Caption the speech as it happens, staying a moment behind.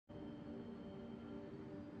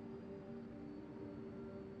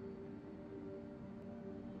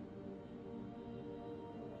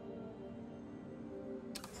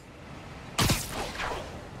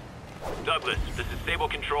Douglas, this is Stable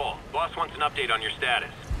Control. Boss wants an update on your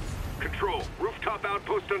status. Control, rooftop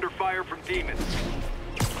outpost under fire from demons.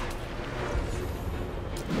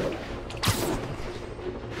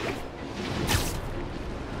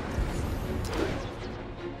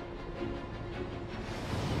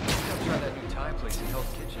 Try that new Thai place in Hell's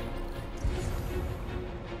Kitchen.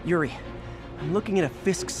 Yuri, I'm looking at a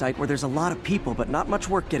Fisk site where there's a lot of people, but not much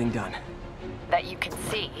work getting done. That you can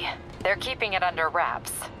see. They're keeping it under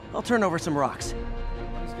wraps. I'll turn over some rocks.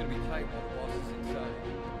 It's gonna be tight while the boss is inside.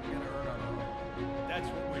 We gotta earn our own. That's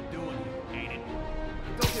what we're doing, ain't it?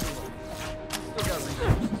 Don't get me wrong. Still got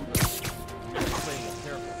resources, but we gotta play more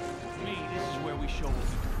careful. To me, this is where we show what we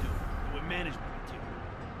can do. We're management material.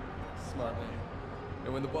 Smart man.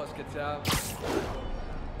 And when the boss gets out,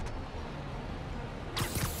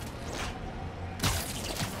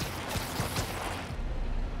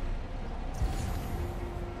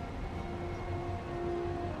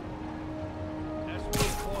 That's the way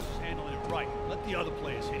the boss is handling it right. Let the other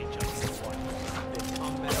players hit each other for fun. They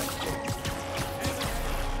come back.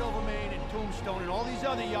 Silvermane and Tombstone and all these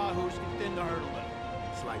other yahoos can thin the herd a little.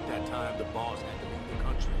 It's like that time the boss had to leave the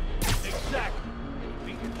country. Exactly.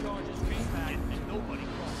 Beat the charges, came back, and nobody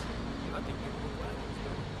crossed. I think you were right.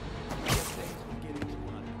 These days we get into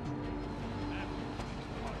one.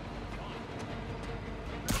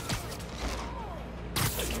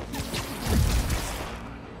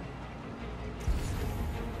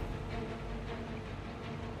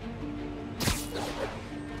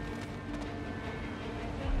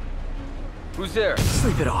 who's there?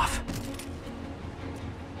 Sleep it off.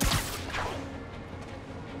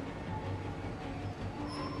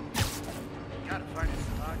 Gotta find his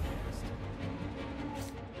podcast.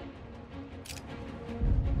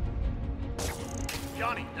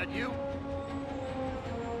 Johnny, that you?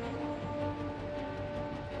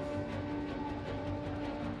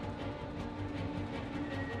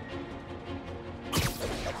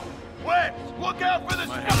 Wes, look out for the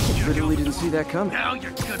stuff! Literally didn't see that coming. Now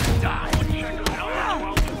you're gonna die!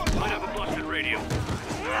 Might have a busted radio.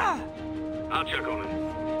 I'll check on it.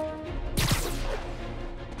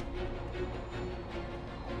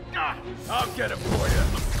 I'll get it for you.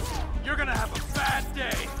 You're gonna have a bad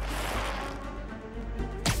day.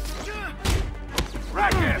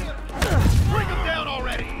 Rack him! Bring him down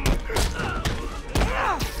already!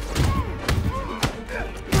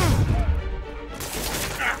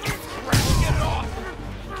 Get it off!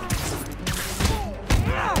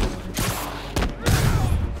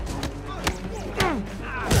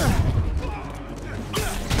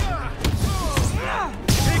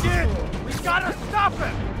 Dig in! We gotta stop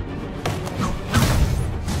him!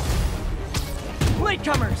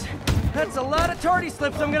 Latecomers! That's a lot of tardy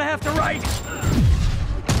slips I'm gonna have to write!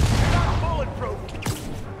 Bulletproof!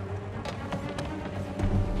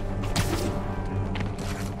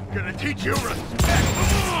 Gonna teach you respect!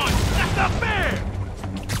 Come on! That's not fair!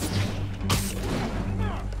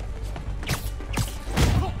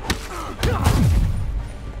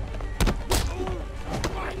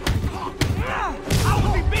 I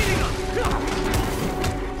will be beating him!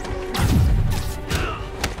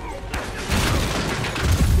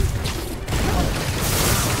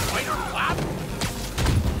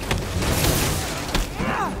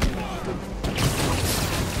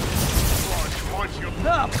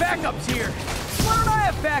 Ah, backup's here! Why don't I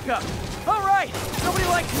have backup? Alright! Nobody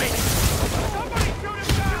likes me! Somebody shoot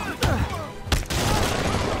him down!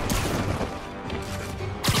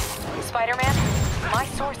 Spider-Man, my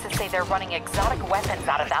sources say they're running exotic weapons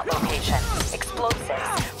out of that location.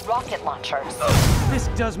 Explosives, rocket launchers.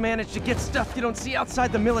 Fisk does manage to get stuff you don't see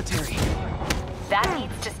outside the military. That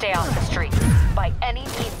needs to stay off the streets, by any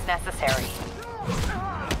means necessary.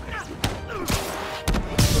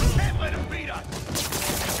 Can't let him beat us!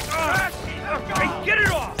 Hey, get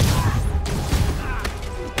it off!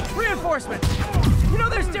 Reinforcements! You know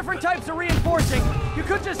there's different types of reinforcing. You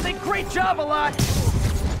could just say great job a lot.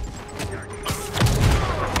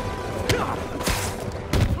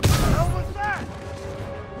 What the hell was that?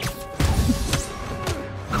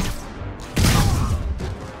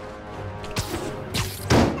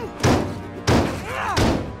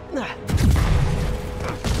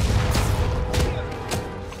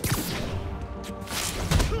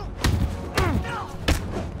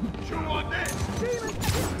 Chew on this!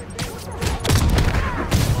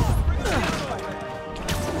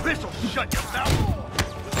 This'll shut your mouth!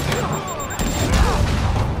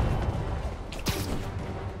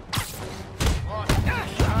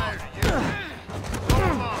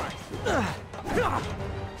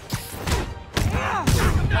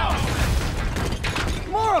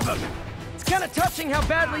 More of them! It's kind of touching how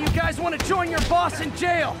badly you guys want to join your boss in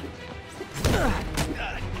jail.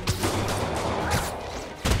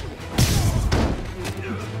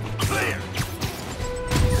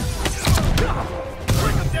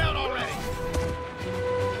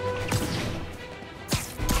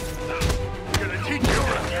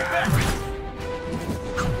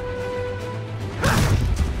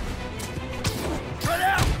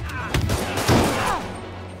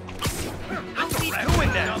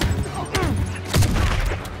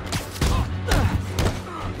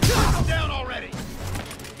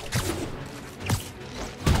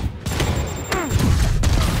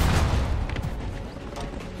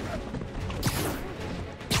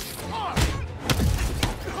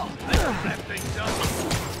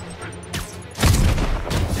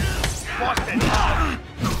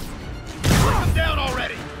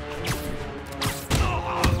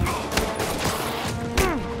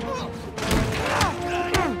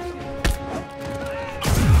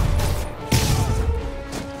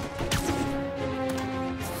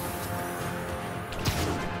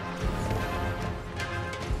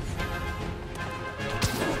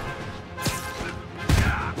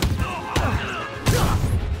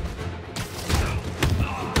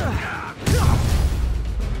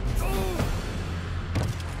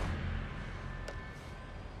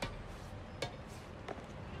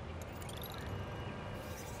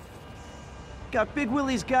 Got Big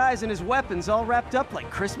Willie's guys and his weapons all wrapped up like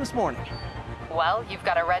Christmas morning. Well, you've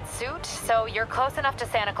got a red suit, so you're close enough to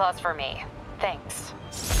Santa Claus for me. Thanks.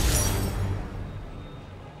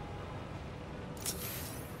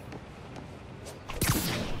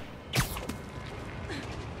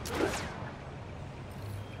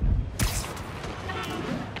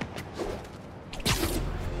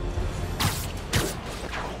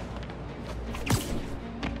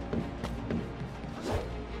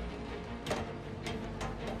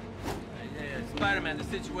 Spider-Man, the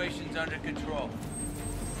situation's under control.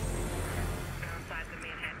 Outside the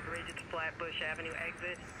Manhattan Bridge at the Flatbush Avenue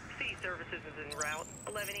exit. C services is en route.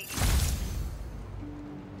 1180.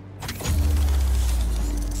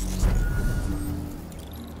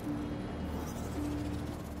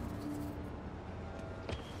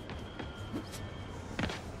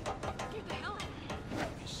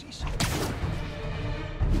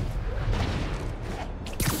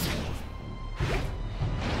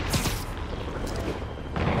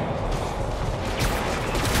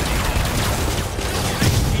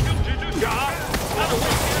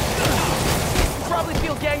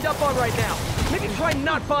 Right now. Maybe try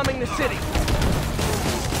not bombing the city.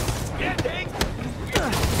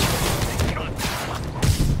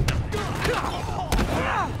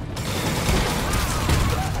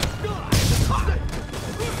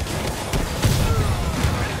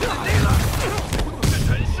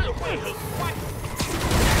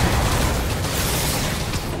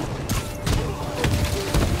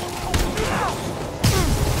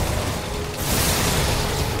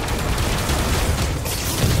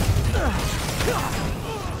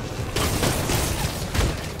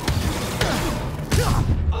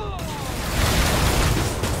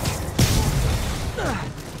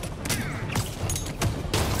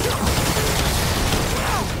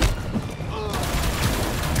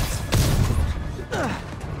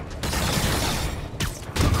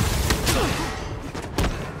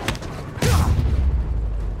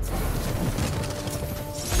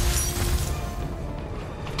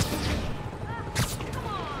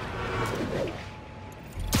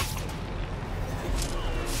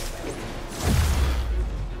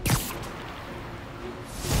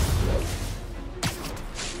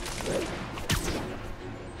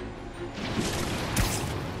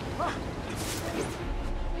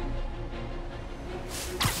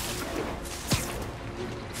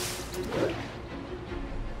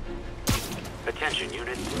 Attention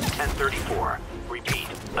Unit 1034. Repeat.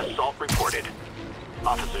 Assault reported.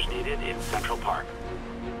 Officers needed in Central Park.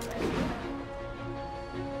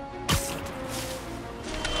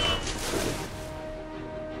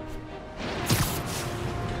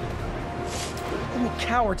 Only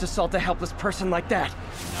cowards assault a helpless person like that.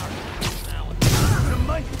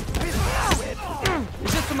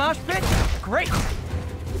 Is this the mosh pit? Great! Come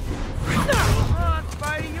on,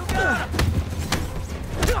 Spidey, you got him!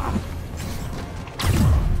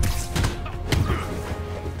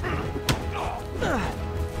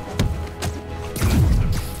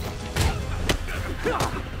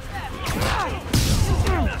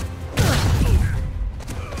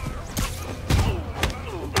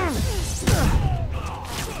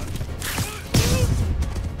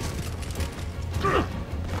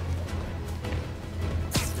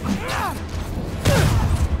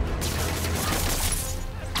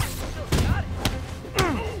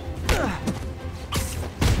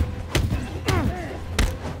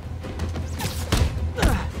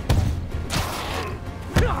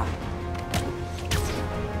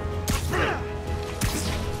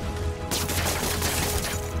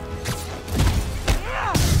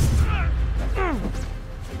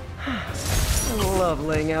 love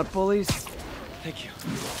laying out bullies. Thank you.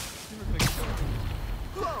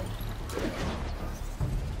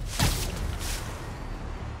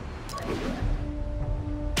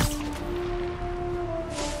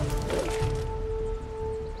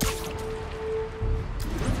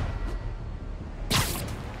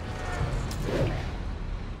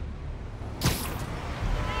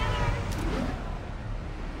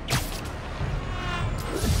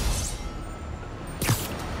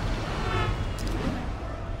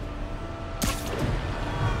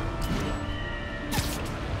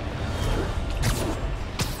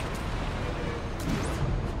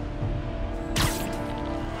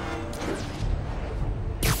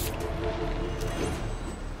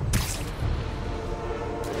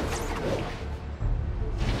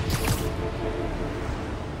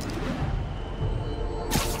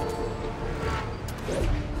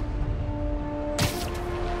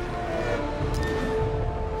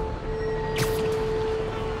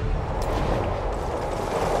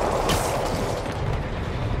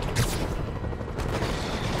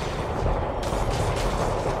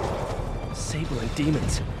 Sable and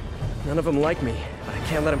demons. None of them like me, but I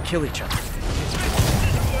can't let them kill each other.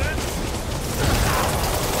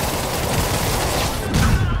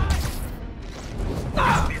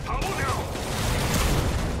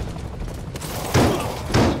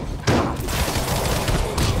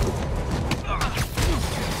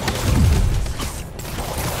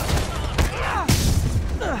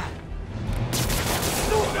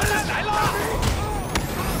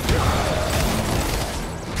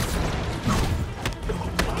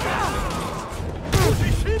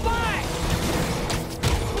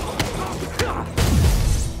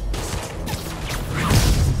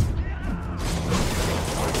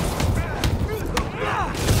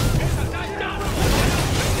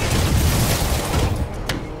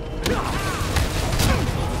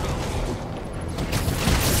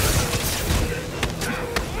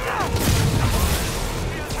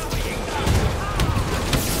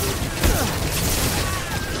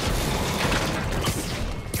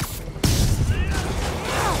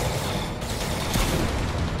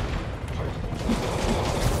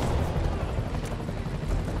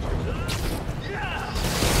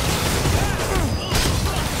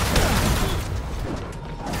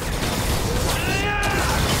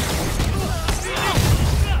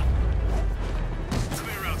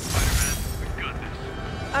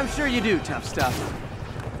 I'm sure you do, tough stuff.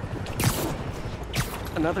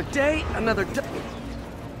 Another day, another day.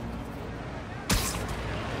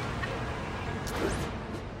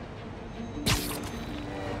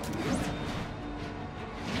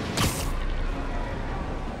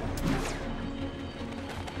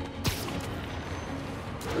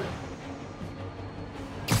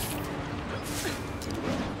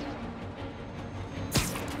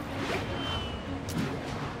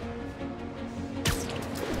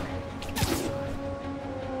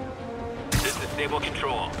 Stable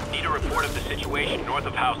control. Need a report of the situation north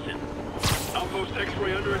of Houston. Outpost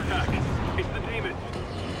X-ray under attack. It's the demons.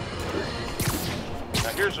 Now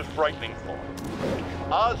here's a frightening thought.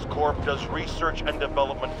 Oscorp does research and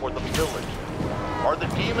development for the village. Are the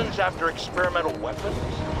demons after experimental weapons?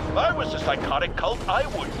 If I was a psychotic cult, I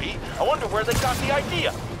would be. I wonder where they got the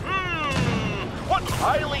idea. What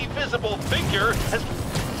highly visible figure has...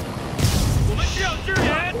 Your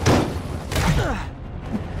head!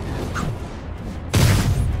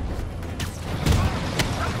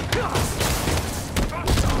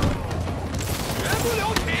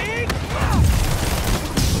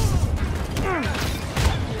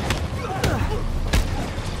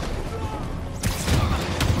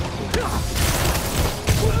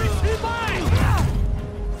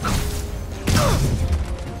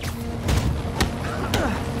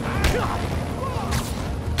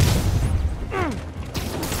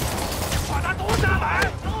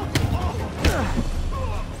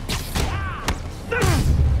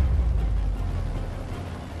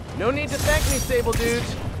 No need to thank me, Sable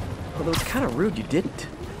dudes. Although it's kind of rude you didn't.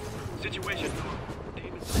 Situation.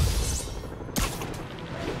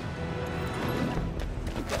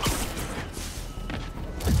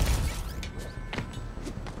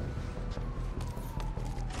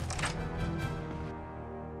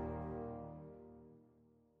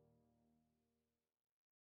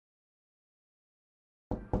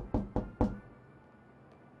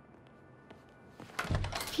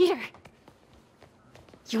 Peter!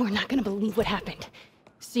 You are not gonna believe what happened.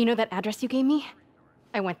 So you know that address you gave me?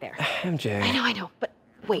 I went there. MJ. I know, but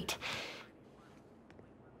wait.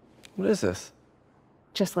 What is this?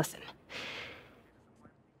 Just listen.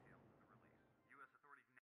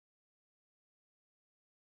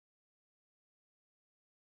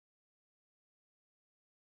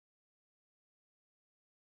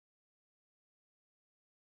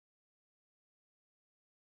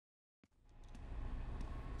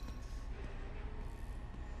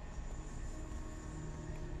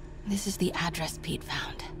 This is the address Pete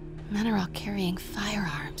found. Men are all carrying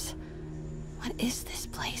firearms. What is this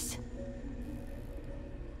place?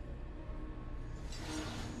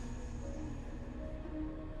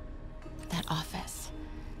 That office.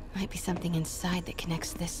 Might be something inside that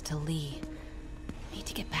connects this to Lee. Need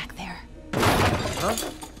to get back there. Huh?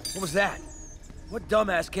 What was that? What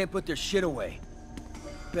dumbass can't put their shit away?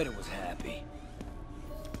 Bet it was Happy.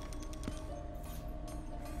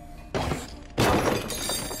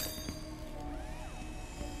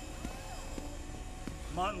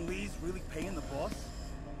 Martin Lee's really paying the boss?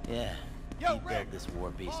 Yeah. Yo, He Rick! built this war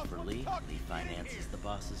beast Boss, for what Lee. the fuck Lee you doing finances here? the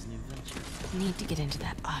boss's new venture. Need to get into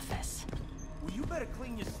that office. Well, you better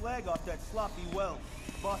clean your slag off that sloppy well.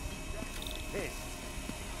 Boss is pissed.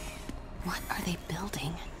 What are they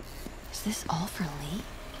building? Is this all for Lee?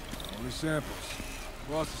 Only samples.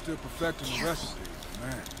 Boss is still perfecting the Careful. recipe.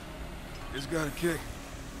 Man, it's got a kick.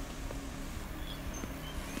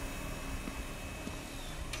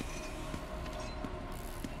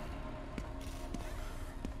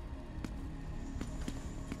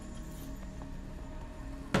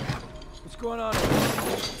 What's going on?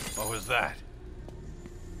 What was that?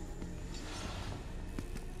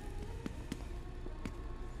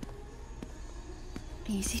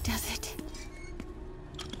 Easy does it.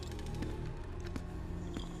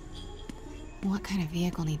 What kind of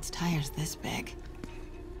vehicle needs tires this big?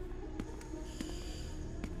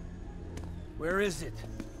 Where is it?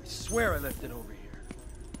 I swear I left it over here.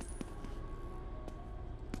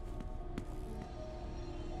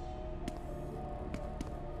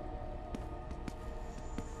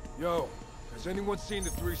 Yo, has anyone seen the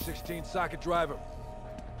 316 socket driver?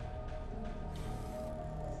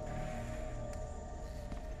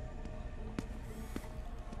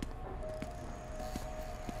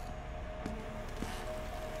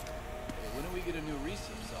 Hey, when do we get a new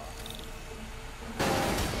research off?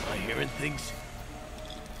 Am I hearing things?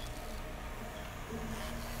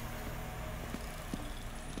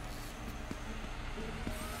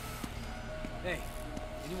 Hey,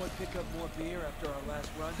 anyone pick up more beer after our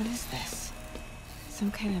last run? What is this?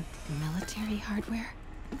 Some kind of military hardware?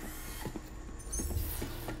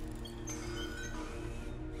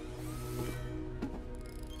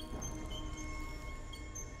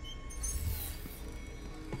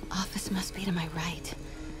 Office must be to my right.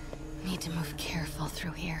 Need to move careful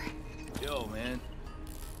through here. Yo, man.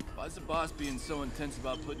 Why's the boss being so intense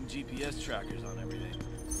about putting GPS trackers on everything?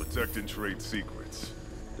 Protecting trade secrets.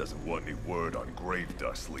 Doesn't want any word on grave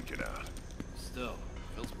dust leaking out. Still,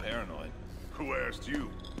 feels paranoid. Who asked you?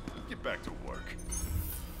 Get back to work.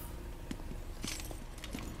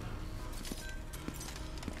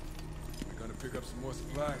 We're gonna pick up some more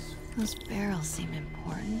supplies. Those barrels seem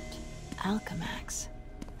important. Alchemax.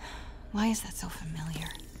 Why is that so familiar?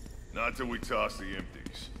 Not till we toss the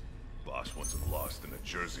empties. Boss wants them lost in a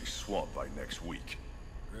Jersey swamp by next week.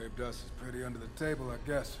 Grave dust is pretty under the table, I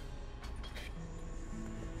guess.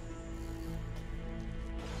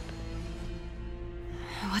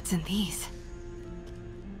 What's in these?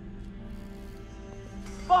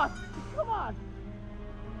 Boss, come on!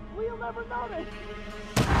 We'll never notice!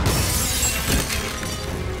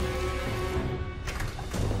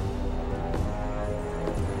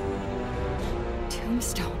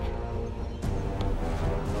 Tombstone.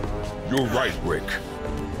 You're right, Rick.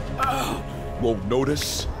 Won't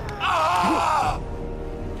notice?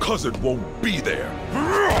 Cause it won't be there.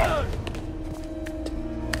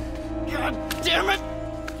 God damn it!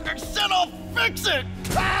 I said I'll fix it!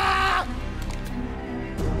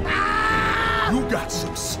 You got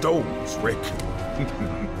some stones, Rick.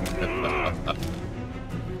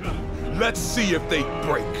 Let's see if they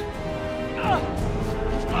break.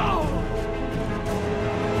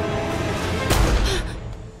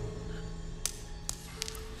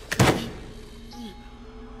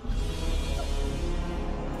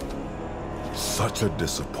 Such a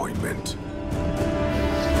disappointment.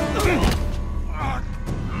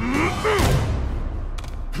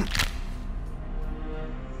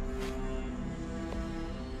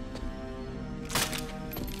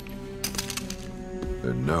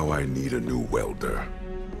 And now I need a new welder.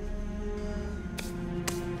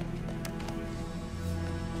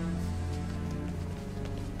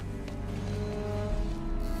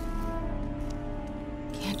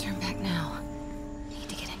 Can't turn back now. Need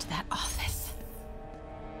to get into that office.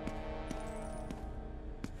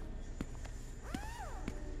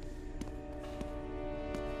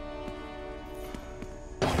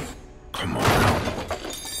 Come on now.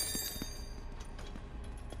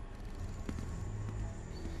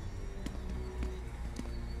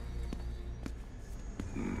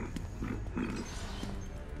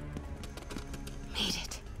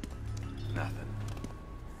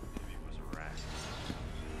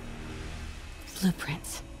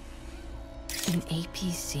 blueprints. An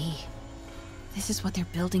APC. This is what they're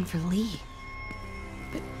building for Lee.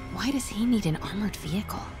 But why does he need an armored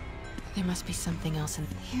vehicle? There must be something else in...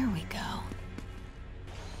 Here we go.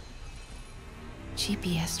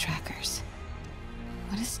 GPS trackers.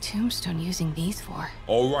 What is Tombstone using these for?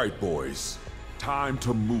 All right, boys. Time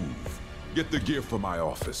to move. Get the gear from my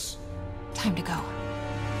office. Time to go.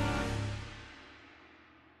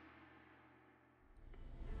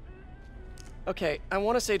 Okay, I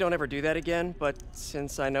want to say don't ever do that again, but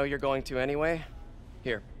since I know you're going to anyway,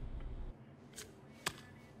 here.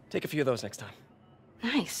 Take a few of those next time.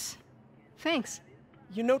 Nice. Thanks.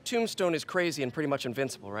 You know Tombstone is crazy and pretty much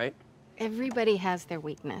invincible, right? Everybody has their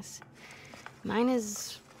weakness. Mine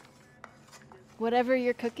is... whatever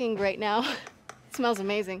you're cooking right now. It smells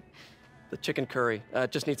amazing. The chicken curry.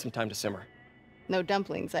 Just needs some time to simmer. No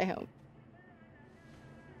dumplings, I hope.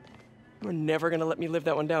 You're never gonna let me live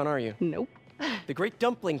that one down, are you? Nope. The Great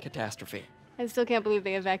Dumpling Catastrophe. I still can't believe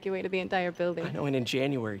they evacuated the entire building. I know, and in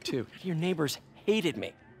January, too. Your neighbors hated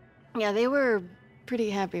me. Yeah, they were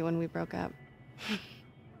pretty happy when we broke up.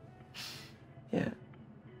 Yeah.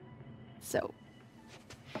 So,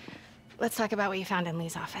 let's talk about what you found in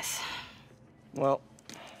Lee's office. Well,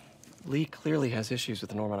 Lee clearly has issues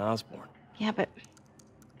with Norman Osborn. Yeah, but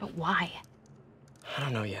why? I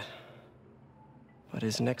don't know yet. But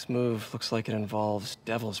his next move looks like it involves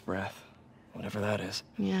Devil's Breath. Whatever that is.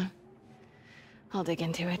 Yeah. I'll dig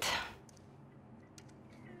into it.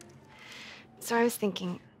 So I was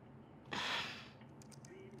thinking...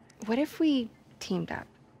 what if we teamed up?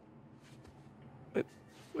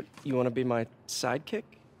 What, you want to be my sidekick?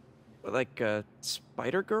 Like a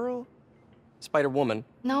Spider Girl? Spider Woman?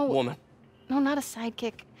 No. Woman. No, not a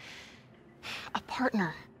sidekick. A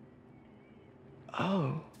partner.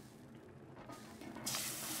 Oh.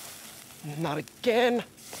 Not again.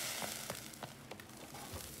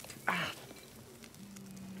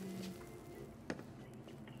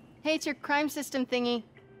 Hey, it's your crime system thingy.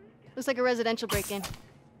 Looks like a residential break-in.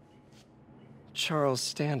 Charles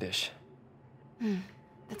Standish.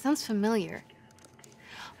 That sounds familiar.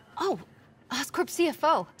 Oh, Oscorp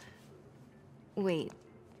CFO. Wait.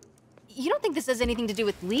 You don't think this has anything to do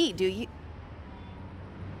with Lee, do you?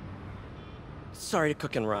 Sorry to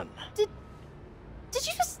cook and run. Did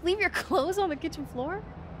you just leave your clothes on the kitchen floor?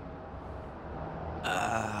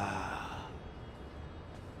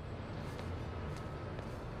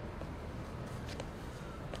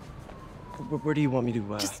 Where do you want me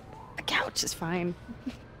to, Just a couch is fine.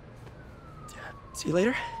 See you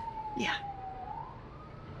later? Yeah.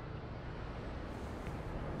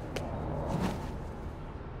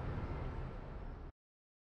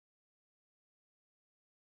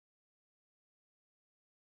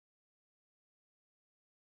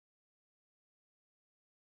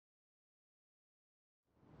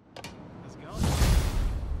 Let's go.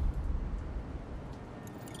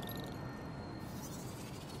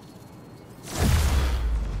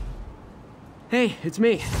 Hey, it's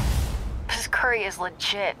me. This curry is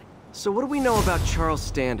legit. So what do we know about Charles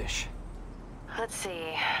Standish? Let's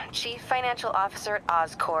see. Chief Financial Officer at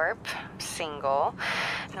Oscorp. Single.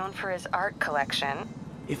 Known for his art collection.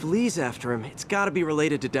 If Lee's after him, it's gotta be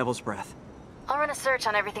related to Devil's Breath. I'll run a search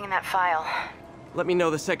on everything in that file. Let me know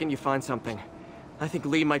the second you find something. I think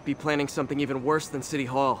Lee might be planning something even worse than City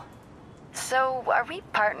Hall. So, are we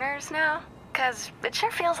partners now? 'Cause it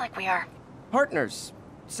sure feels like we are. Partners.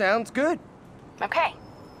 Sounds good. Okay.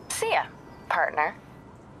 See ya, partner.